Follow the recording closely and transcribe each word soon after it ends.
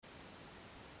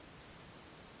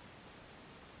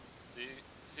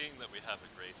Seeing that we have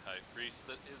a great high priest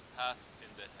that is passed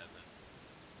into heaven,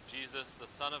 Jesus, the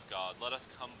Son of God, let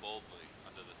us come boldly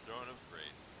unto the throne of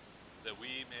grace, that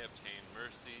we may obtain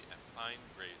mercy and find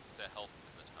grace to help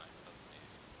in the time of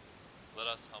need.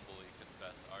 Let us humbly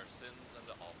confess our sins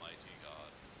unto Almighty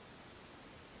God.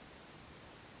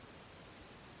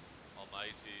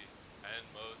 Almighty and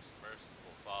most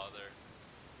merciful Father,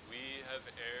 we have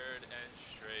erred and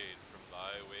strayed from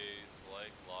thy ways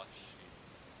like lost sheep.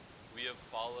 We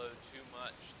have followed too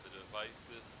much the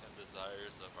devices and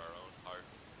desires of our own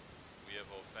hearts. We have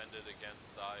offended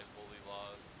against thy holy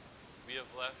laws. We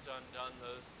have left undone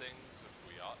those things which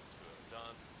we ought to have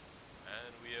done,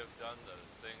 and we have done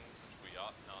those things which we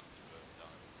ought not to have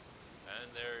done. And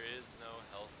there is no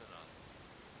health in us.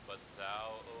 But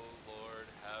thou, O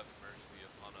Lord, have mercy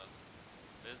upon us,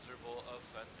 miserable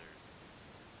offenders.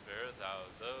 Spare thou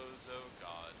those, O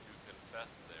God, who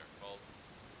confess their faults.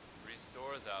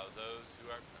 Restore thou those who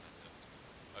are penitent,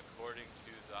 according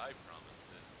to thy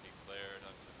promises declared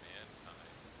unto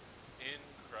mankind, in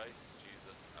Christ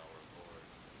Jesus our Lord.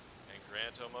 And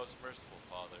grant, O most merciful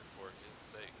Father, for his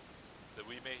sake, that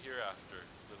we may hereafter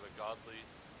live a godly,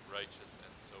 righteous,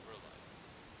 and sober life,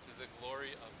 to the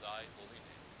glory of thy holy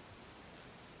name.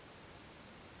 Amen.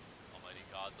 Almighty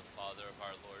God, the Father of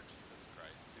our Lord Jesus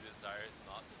Christ, who desireth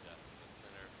not the death of the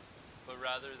sinner, but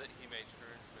rather that he may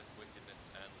turn from his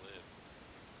wickedness and live,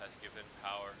 has given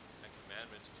power and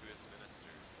commandment to his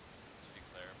ministers to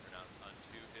declare and pronounce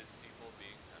unto his people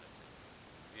being penitent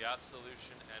the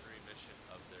absolution and remission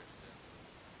of their sins.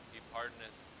 He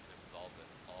pardoneth and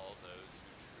absolveth all those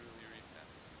who truly repent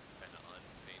and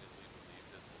unfeignedly believe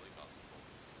his holy gospel.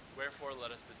 Wherefore let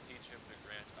us beseech him to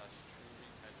grant us true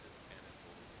repentance and his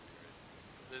Holy Spirit,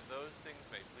 that those things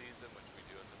may please him which we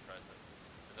do at the present,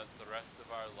 and that the rest of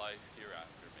our life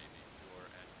hereafter may be pure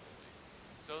and holy,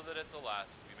 so that at the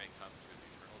last we may come to his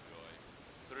eternal joy,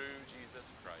 through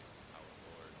Jesus Christ our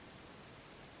Lord.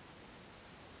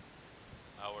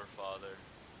 Our Father,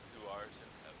 who art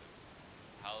in heaven,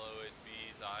 hallowed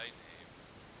be thy name.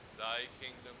 Thy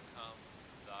kingdom come,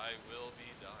 thy will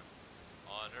be done,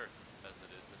 on earth as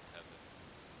it is in heaven.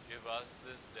 Give us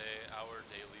this day our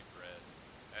daily bread,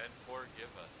 and forgive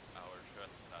us our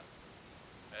trespasses,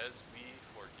 as we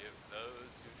forgive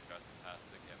those who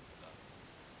trespass against us.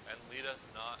 And lead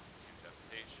us not into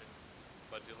temptation,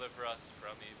 but deliver us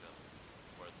from evil.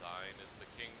 For thine is the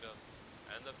kingdom,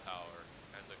 and the power,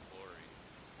 and the glory,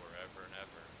 forever and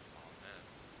ever. Amen.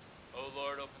 O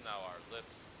Lord, open thou our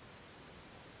lips.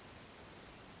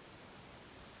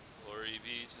 Glory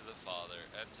be to the Father,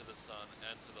 and to the Son,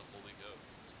 and to the Holy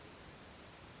Ghost.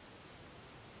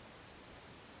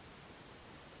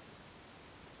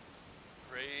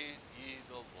 Praise ye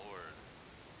the Lord.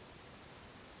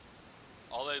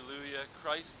 Alleluia,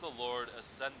 Christ the Lord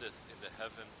ascendeth into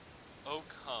heaven. O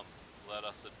come, let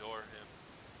us adore him.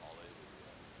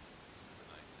 Alleluia.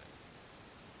 Venite.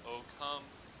 O come,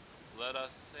 let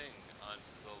us sing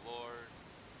unto the Lord.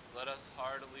 Let us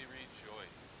heartily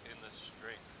rejoice in the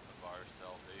strength of our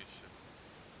salvation.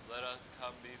 Let us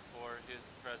come before his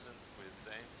presence with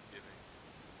thanksgiving,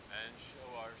 and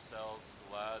show ourselves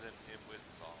glad in him with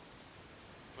psalms.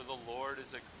 For the Lord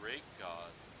is a great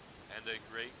God, and a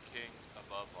great King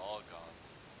above all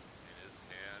gods. In his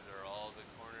hand are all the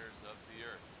corners of the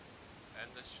earth,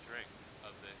 and the strength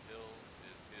of the hills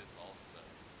is his also.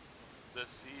 The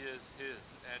sea is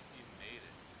his, and he made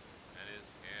it, and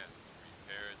his hands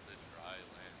prepared the dry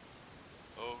land.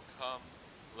 O come,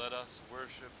 let us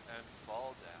worship and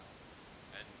fall down,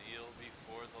 and kneel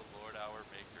before the Lord our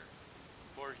Maker.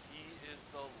 For he is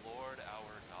the Lord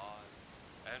our God,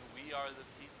 and we are the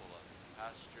people of his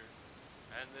pasture,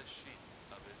 and the sheep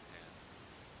of his hand.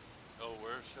 O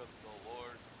worship the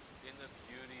Lord in the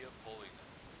beauty of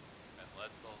holiness, and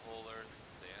let the whole earth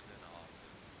stand in awe of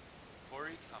him. For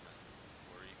he cometh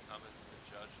to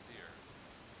judge the earth,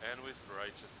 and with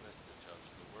righteousness to judge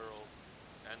the world,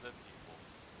 and the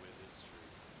peoples with his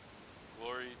truth.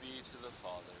 Glory be to the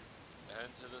Father,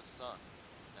 and to the Son,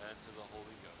 and to the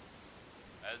Holy Ghost,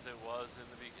 as it was in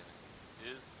the beginning,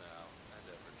 is now, and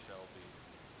ever shall be,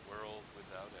 world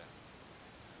without end.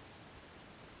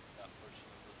 That portion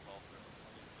of the Psalter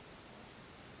appointed for this morning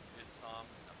is Psalm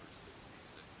number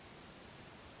 66.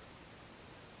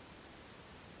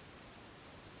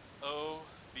 Oh,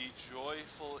 be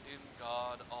joyful in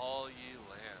God, all ye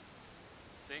lands.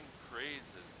 Sing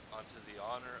praises unto the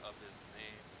honor of his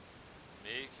name.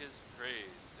 Make his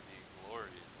praise to be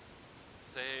glorious.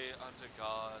 Say unto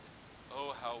God,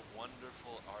 O how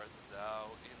wonderful art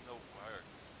thou in the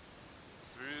works.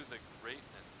 Through the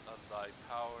greatness of thy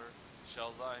power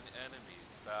shall thine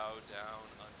enemies bow down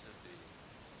unto thee.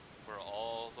 For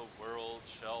all the world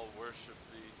shall worship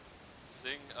thee,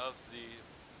 sing of thee,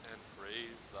 and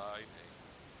praise thy name.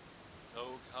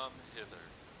 O come hither,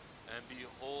 and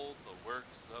behold the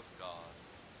works of God,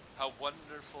 how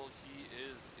wonderful he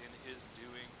is in his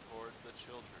doing toward the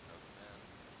children of men.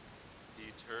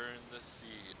 He turned the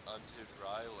sea unto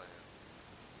dry land,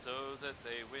 so that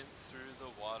they went through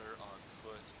the water on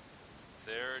foot.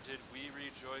 There did we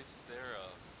rejoice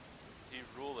thereof. He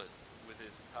ruleth with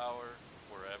his power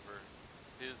forever.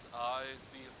 His eyes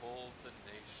behold the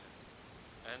nation,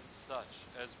 and such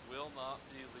as will not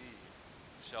believe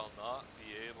shall not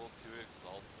be able to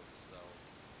exalt themselves.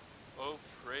 O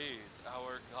praise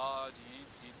our God, ye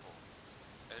people,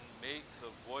 and make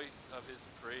the voice of his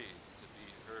praise to be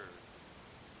heard,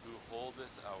 who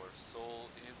holdeth our soul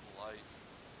in life,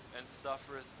 and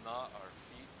suffereth not our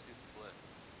feet to slip.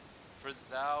 For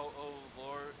thou, O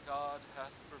Lord God,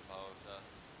 hast provoked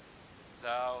us.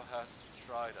 Thou hast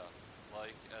tried us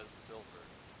like as silver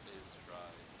is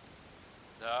tried.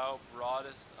 Thou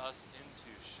broughtest us into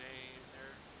shame,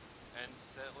 and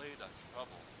laid a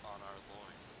trouble on our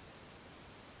loins.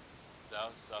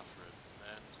 Thou sufferest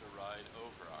men to ride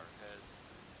over our heads.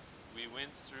 We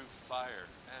went through fire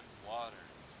and water,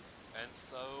 and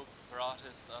thou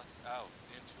broughtest us out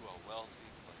into a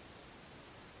wealthy place.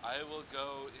 I will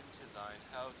go into thine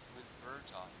house with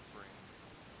burnt offerings,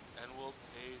 and will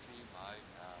pay thee my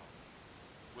vow,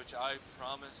 which I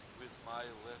promised with my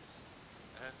lips,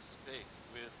 and spake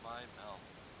with my mouth,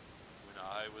 when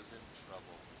I was in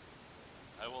trouble.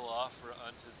 I will offer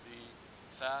unto thee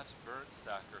fat burnt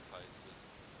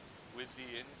sacrifices, with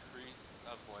the increase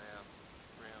of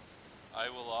rams.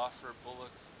 I will offer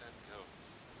bullocks and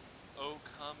goats. O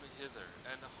come hither,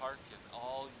 and hearken,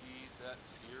 all ye that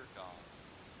fear God,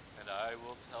 and I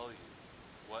will tell you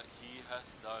what he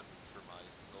hath done for my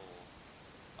soul.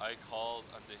 I called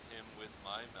unto him with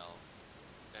my mouth,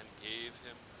 and gave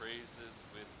him praises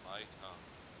with my tongue.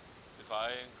 If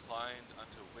I inclined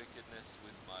unto wickedness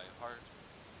with my heart,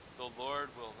 the Lord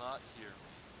will not hear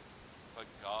me, but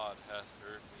God hath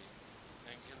heard me,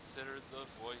 and considered the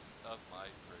voice of my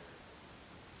prayer.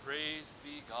 Praised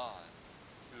be God,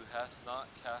 who hath not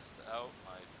cast out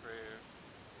my prayer,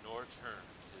 nor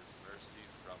turned his mercy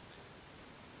from me.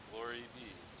 Glory be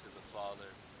to the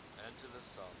Father, and to the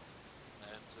Son,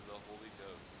 and to the Holy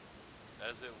Ghost,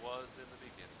 as it was in the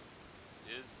beginning,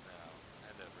 is now,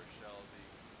 and ever shall be,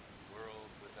 world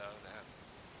without end.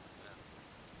 Amen.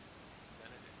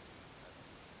 Benedictus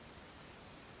est.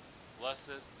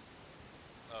 Blessed,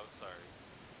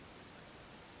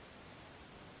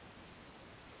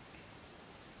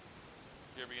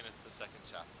 Here beginneth the second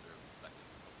chapter of the second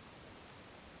book of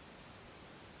Kings.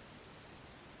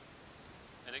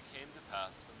 And it came to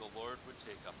pass, when the Lord would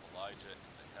take up Elijah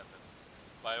into heaven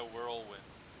by a whirlwind,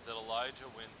 that Elijah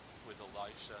went with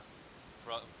Elisha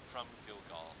from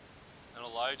Gilgal. And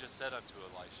Elijah said unto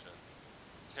Elisha,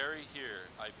 Tarry here,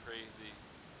 I pray thee,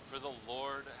 for the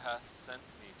Lord hath sent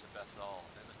me to Bethel.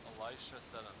 And Elisha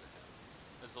said unto him,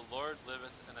 As the Lord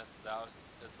liveth, and as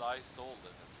thy soul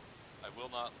liveth, I will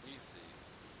not leave thee.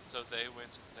 So they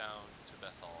went down to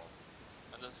Bethel.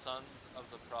 And the sons of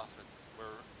the prophets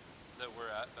that were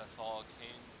at Bethel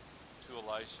came to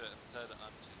Elisha and said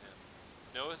unto him,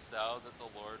 Knowest thou that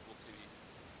the Lord will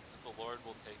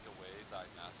take away thy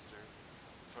master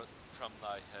from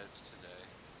thy head today?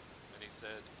 And he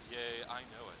said, Yea, I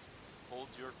know it. Hold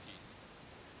your peace.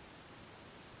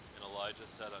 And Elijah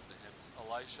said unto him,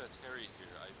 Elisha, tarry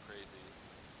here, I pray thee,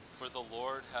 for the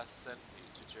Lord hath sent me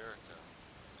to Jericho.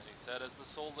 And he said, As the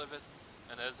soul liveth,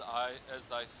 and as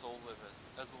thy soul liveth,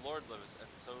 as the Lord liveth,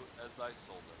 and so as thy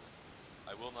soul liveth,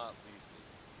 I will not leave thee.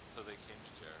 So they came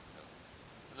to Jericho.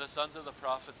 And the sons of the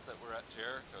prophets that were at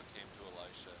Jericho came to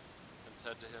Elisha, and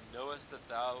said to him, Knowest that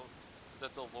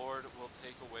the Lord will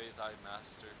take away thy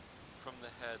master from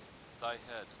thy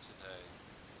head today?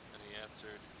 And he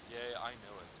answered, Yea, I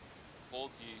know it.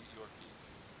 Hold ye your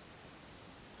peace.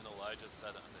 And Elijah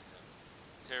said unto him,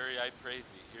 Tarry, I pray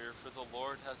thee here, for the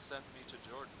Lord hath sent me to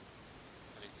Jordan.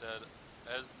 And he said,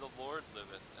 As the Lord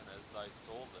liveth, and as thy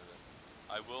soul liveth,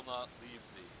 I will not leave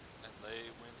thee. And they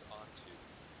went on.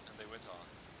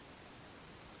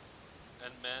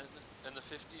 And the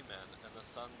 50 men and the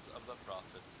sons of the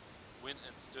prophets went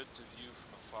and stood to view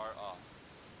from afar off,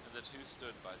 and the two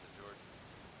stood by the Jordan.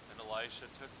 And Elisha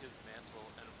took his mantle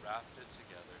and wrapped it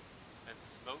together, and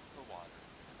smote the water,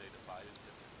 and they divided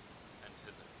hither and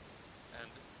thither.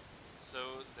 And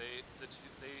so they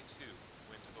too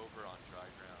went over on dry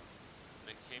ground.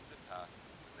 And it came to pass,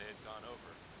 when they had gone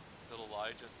over, that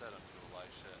Elijah said unto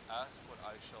Elisha, Ask what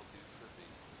I shall do for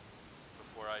thee,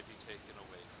 before I be taken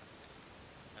away from thee.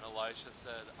 And And Elisha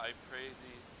said, I pray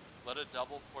thee, let a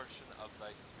double portion of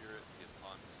thy spirit be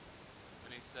upon me.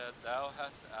 And he said, Thou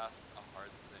hast asked a hard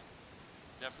thing.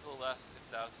 Nevertheless, if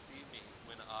thou see me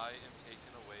when I am taken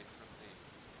away from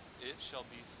thee, it shall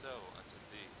be so unto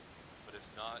thee. But if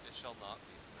not, it shall not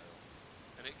be so.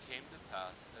 And it came to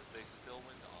pass, as they still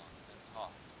went on and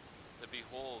talked, that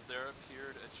behold, there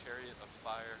appeared a chariot of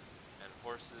fire and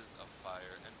horses of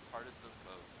fire, and parted them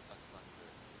both asunder.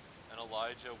 And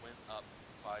Elijah went up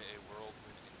by a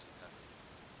whirlwind into heaven.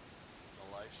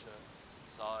 Elisha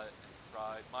saw it and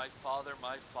cried, My father,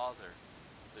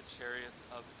 the chariots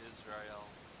of Israel,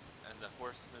 and the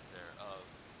horsemen thereof.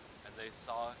 And they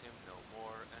saw him no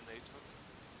more, and they took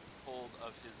hold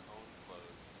of his own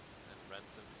clothes, and rent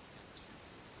them in two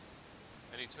pieces.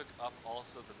 And he took up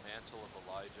also the mantle of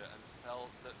Elijah, and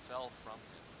fell from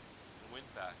him, and went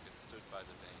back and stood by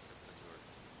the bank of the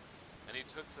Jordan. And he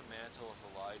took the mantle of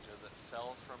Elijah that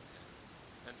fell from him,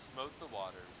 and smote the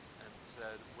waters, and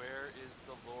said, Where is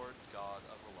the Lord God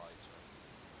of Elijah?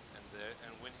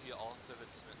 And when he also had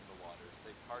smitten the waters,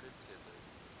 they parted thither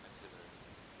and hither,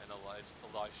 and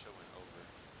Elisha went over.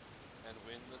 And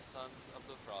when the sons of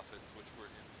the prophets which were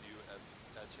in view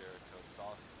at Jericho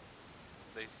saw him,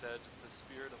 they said, The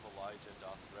spirit of Elijah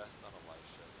doth rest on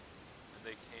Elisha. And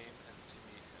they came to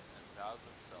meet him, and bowed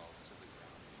themselves to the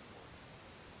ground before him.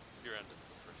 Here endeth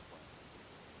the first lesson.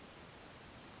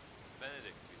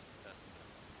 Benedictus est.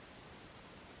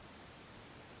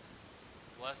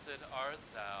 Blessed art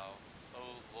thou, O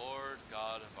Lord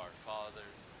God of our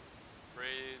fathers,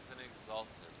 praised and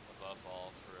exalted above all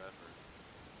forever.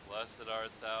 Blessed art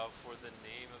thou for the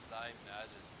name of thy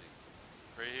majesty,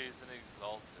 praised and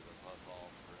exalted above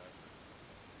all forever.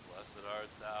 Blessed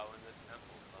art thou in the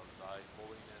temple of thy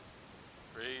holiness,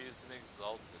 praised and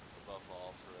exalted above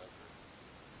all forever.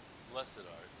 Blessed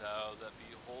art thou that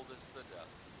beholdest the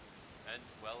depths, and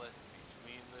dwellest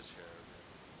between the cherubim,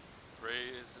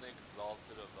 praised and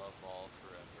exalted above all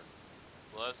forever.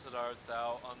 Blessed art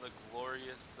thou on the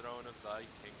glorious throne of thy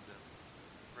kingdom,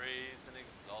 praised and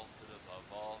exalted above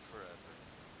all forever.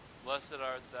 Blessed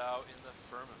art thou in the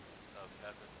firmament of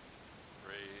heaven,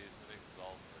 praised and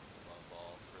exalted above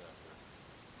all forever.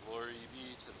 Glory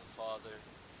be to the Father,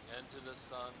 and to the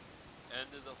Son, and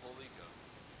to the Holy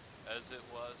Ghost, as it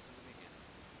was in the beginning,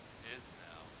 is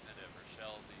now, and ever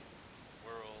shall be,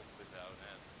 world without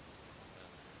end.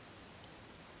 Amen.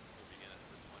 We begin at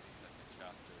the 22nd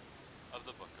chapter of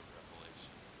the book of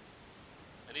Revelation.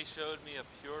 And he showed me a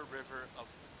pure river of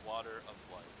water of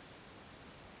life,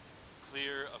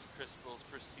 clear of crystals,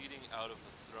 proceeding out of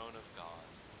the throne of God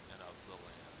and of the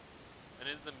Lamb. And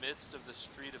in the midst of the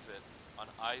street of it, on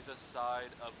either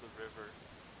side of the river,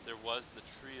 there was the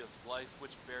tree of life,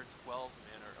 which bare 12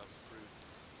 manner of fruit,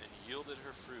 and yielded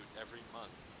her fruit every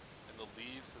month. And the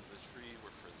leaves of the tree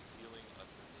were for the healing of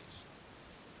the nations.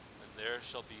 And there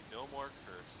shall be no more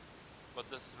curse,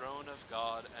 but the throne of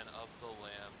God and of the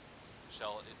Lamb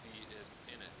shall it be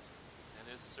in it, and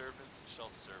his servants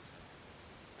shall serve him.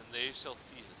 And they shall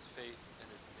see his face, and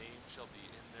his name shall be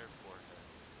in their forehead.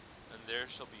 And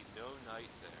there shall be no night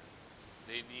there.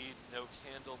 They need no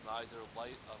candle, neither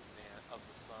light of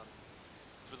the sun.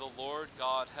 For the Lord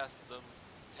God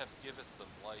giveth them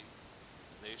light,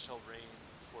 and they shall reign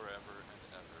forever and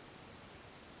ever.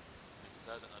 And he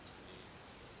said unto me,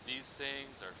 These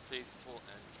sayings are faithful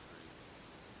and true,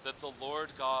 that the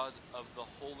Lord God of the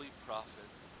holy prophet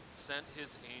sent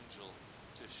his angel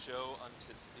to show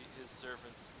unto his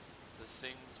servants the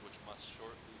things which must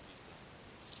shortly be done.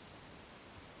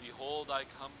 Behold, I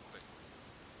come quickly.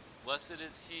 Blessed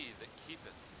is he that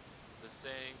keepeth the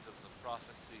sayings of the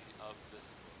prophecy of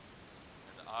this book.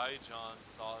 And I, John,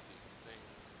 saw these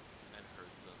things and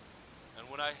heard them. And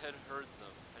when I had heard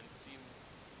them and seen them,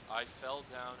 I fell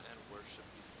down and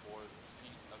worshipped before the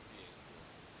feet of the angel,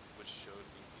 which showed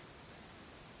me these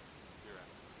things. Here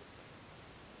endeth the second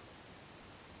lesson.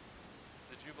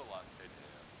 The Jubilate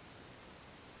Deo.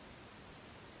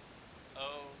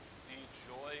 Oh, be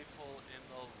joyful in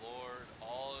the Lord,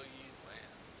 all ye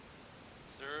lands.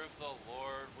 Serve the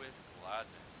Lord with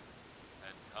gladness,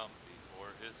 and come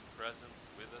before his presence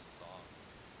with a song.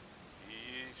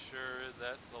 Be sure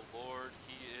that the Lord,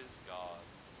 he is God.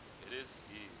 It is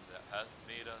he that hath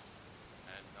made us,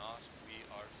 and not we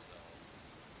ourselves.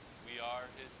 We are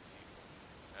his people,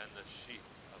 and the sheep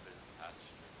of his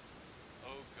pasture.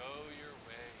 O go your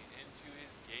way into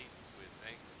his gates with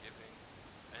thanksgiving,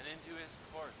 and into his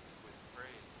courts with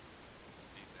praise.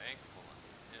 Be thankful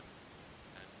unto him,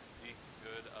 and speak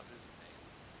good of his name.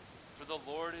 For the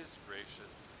Lord is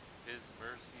gracious, his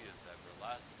mercy is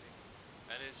everlasting,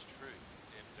 and his truth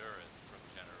endureth from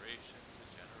generation to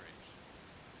generation.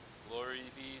 Glory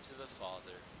be be to the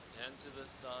Father, and to the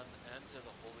Son, and to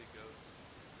the Holy Ghost,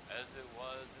 as it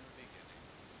was in the beginning,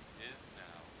 is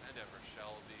now, and ever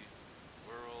shall be,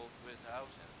 world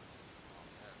without end.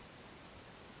 Amen.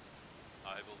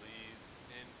 I believe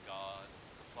in God,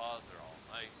 the Father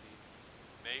Almighty,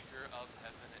 maker of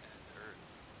heaven and earth,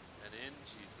 and in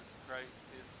Jesus Christ,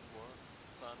 his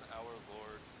Son, our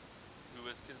Lord, who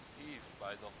was conceived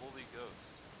by the Holy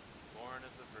Ghost, born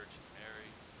of the Virgin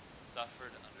Mary,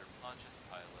 suffered under Pontius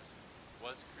Pilate,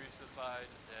 was crucified,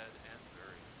 dead, and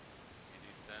buried. He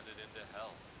descended into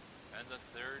hell, and the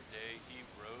third day he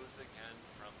rose again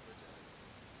from the dead.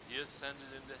 He ascended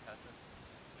into heaven,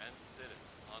 and sitteth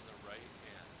on the right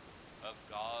hand of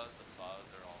God the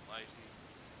Father Almighty.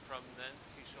 From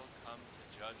thence he shall come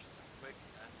to judge the quick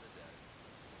and the dead.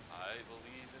 I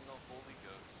believe in the Holy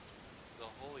Ghost,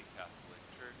 the Holy Catholic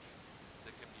Church,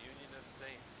 the communion of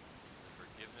saints, the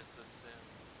forgiveness of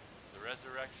sins, the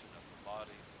resurrection of the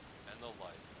body, and the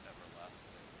life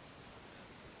everlasting. Amen.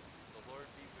 The Lord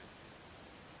be with you.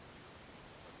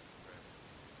 Let us pray.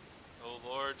 O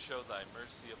Lord, show thy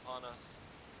mercy upon us.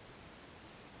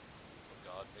 O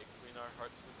God, make clean our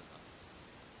hearts within us.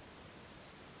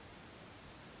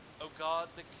 O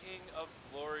God, the King of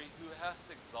glory, who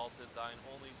hast exalted thine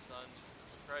only Son,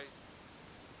 Jesus Christ,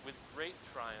 with great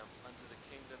triumph unto the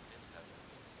kingdom in heaven,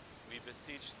 we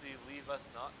beseech thee, leave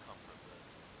us not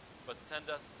comfortless, but send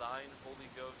us thine Holy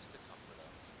Ghost to comfort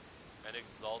us, and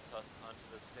exalt us unto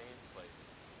the same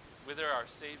place, whither our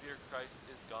Saviour Christ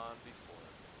is gone before,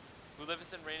 who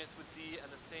liveth and reigneth with thee and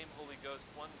the same Holy Ghost,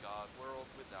 one God, world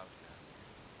without end.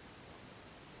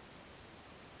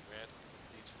 Grant, we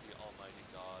beseech thee, Almighty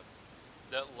God,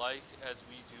 that like as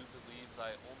we do believe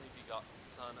thy only begotten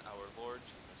Son, our Lord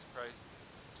Jesus Christ,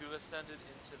 to have ascended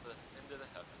into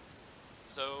the heavens,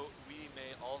 so we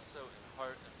may also in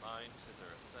heart and mind thither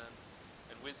ascend,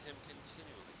 and with him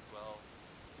continually dwell,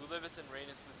 who liveth and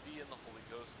reigneth with thee in the Holy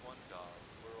Ghost, one God,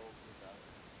 world without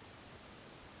end.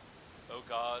 O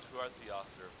God, who art the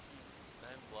author of peace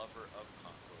and lover of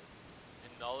concord,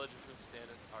 in knowledge of whom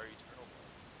standeth our eternal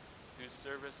love, whose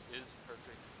service is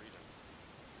perfect freedom,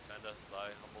 defend us,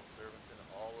 thy humble servants, in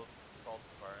all of the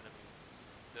assaults of our enemies,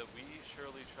 that we,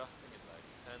 surely trusting in thy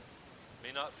defense, may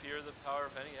not fear the power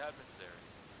of any adversary,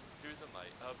 through the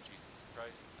might of Jesus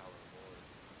Christ our Lord.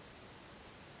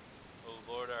 O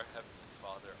Lord, our heavenly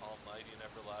Father, almighty and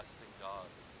everlasting God,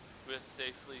 who hast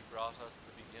safely brought us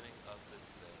the beginning of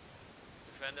this day,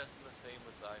 defend us in the same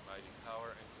with thy mighty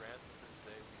power, and grant that this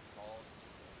day we fall into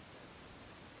no sin,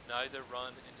 neither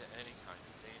run into any kind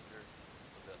of danger,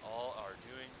 but that all our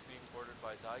doings, being ordered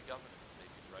by thy governance, may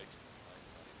be righteous in thy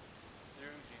sight,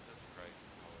 through Jesus Christ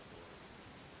our Lord.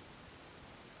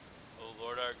 O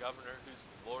Lord, our governor, whose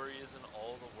glory is in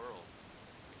all the world,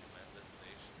 we commend this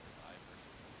nation to thy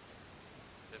merciful care,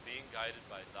 that being guided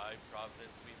by thy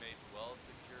providence, we may dwell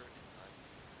secure in thy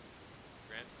peace.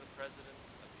 Grant to the President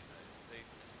of the United States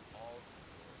and to all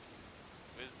authority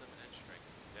wisdom and strength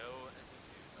to know and to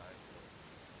do thy will.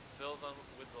 Fill them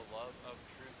with the love of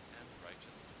truth and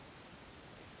righteousness.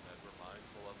 Make them ever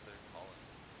mindful of their calling,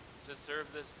 to serve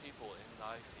this people in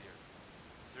thy fear.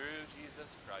 Through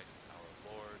Jesus Christ our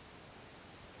Lord,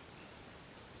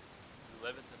 who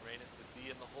liveth and reigneth with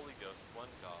thee in the Holy Ghost, one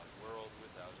God, world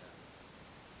without end.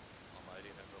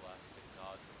 Almighty and everlasting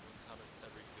God, from whom cometh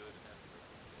every good and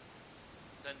perfect gift,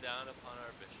 send down upon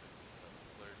our bishops and other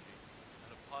clergy,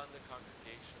 and upon the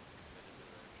congregations committed to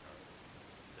their charge,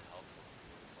 the healthful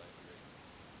spirit of thy grace,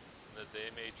 and that they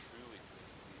may truly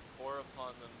please thee. Pour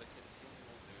upon them the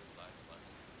continual dew of thy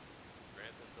blessing.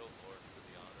 Grant this, O Lord, for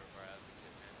the honor of our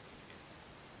advocate and mediator,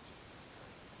 Jesus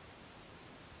Christ.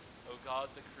 O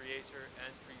God, the creator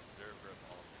and preserver of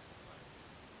all mankind,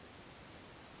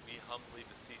 we humbly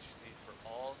beseech thee for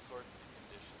all sorts and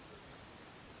conditions of men,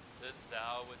 that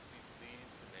thou wouldst be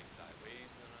pleased to make thy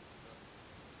ways known unto them,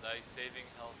 thy saving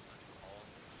health unto all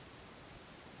nations.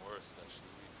 More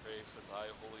especially we pray for thy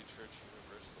holy church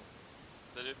universal,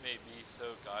 that it may be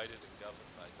so guided and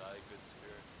governed by thy good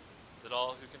spirit, that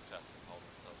all who profess and call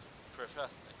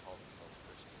themselves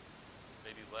Christians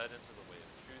may be led into the way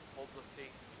of truth, hold the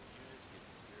faith in unity of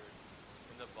spirit,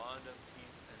 in the bond of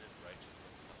peace and in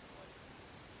righteousness of life.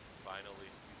 Finally,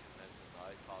 we commend to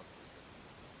thy fatherly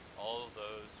goodness all of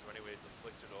those who are anyways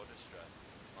afflicted or distressed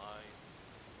in mind,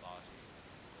 body,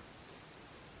 or state,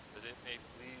 that it may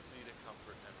please thee to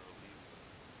comfort and relieve them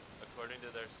according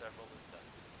to their several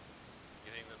necessities,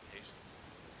 giving them patience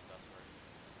in their suffering,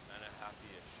 and a happy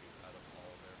issue out of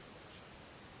all their affliction.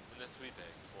 And this we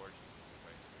beg for Jesus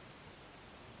Christ.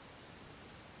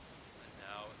 And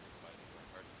now, in the quiet of our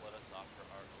hearts, let us offer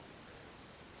our own prayers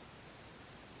and thanksgivings.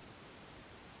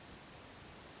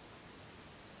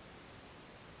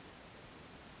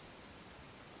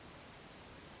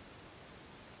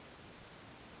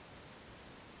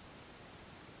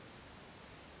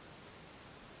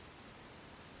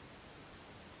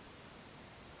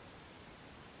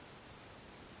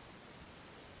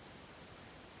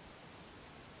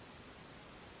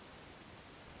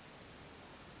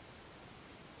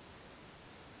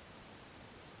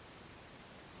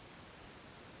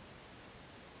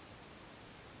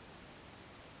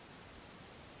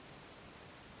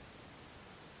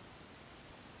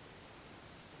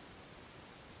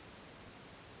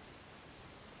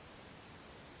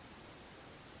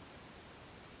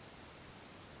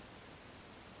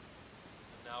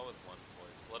 now with one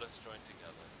voice, let us join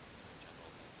together in a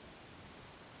general thanksgiving.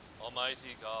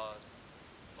 Almighty God,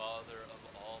 Father of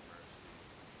all mercies,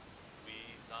 we,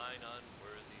 thine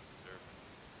unworthy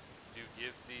servants, do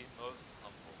give thee most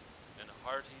humble and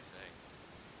hearty thanks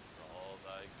for all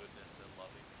thy goodness and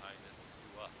loving kindness to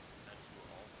us and to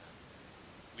all men.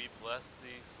 We bless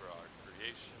thee for our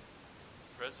creation,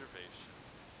 preservation,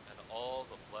 and all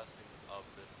the blessings of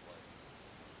this life,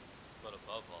 but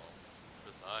above all,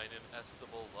 for thine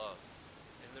inestimable love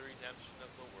in the redemption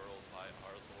of the world by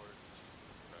our Lord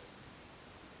Jesus Christ,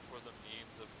 for the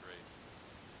means of grace,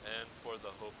 and for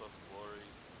the hope of glory.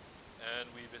 And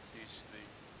we beseech thee,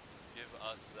 give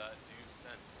us that due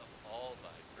sense of all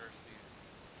thy mercies,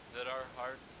 that our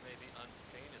hearts may be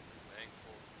unfeignedly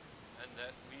thankful, and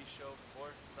that we show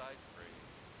forth thy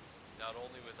praise, not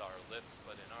only with our lips,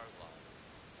 but in our lives,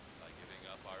 by giving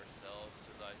up ourselves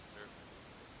to thy service,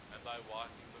 and by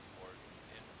walking before thee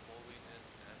in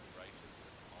holiness and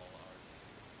righteousness all our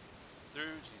days.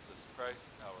 Through Jesus Christ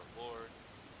our Lord,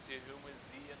 to whom with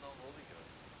thee and the Holy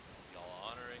Ghost be all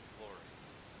honor and glory,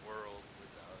 world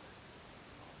without end.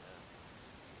 Amen.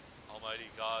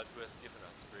 Almighty God, who hast given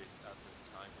us grace at this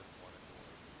time with one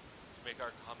accord, to make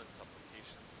our common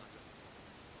supplications unto thee,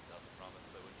 thus promise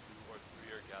that when two or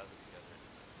three are gathered together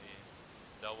in thy name,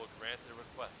 thou wilt grant their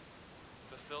requests.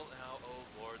 Fulfill now, O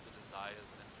Lord, the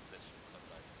desires and petitions of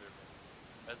thy servants,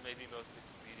 as may be most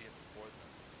expedient before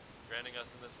them, granting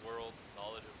us in this world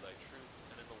knowledge of thy truth,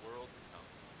 and in the world to come,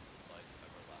 life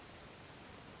everlasting.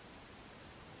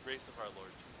 The grace of our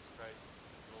Lord Jesus Christ,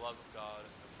 and the love of God,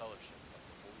 and the fellowship of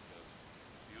the Holy Ghost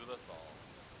be with us all.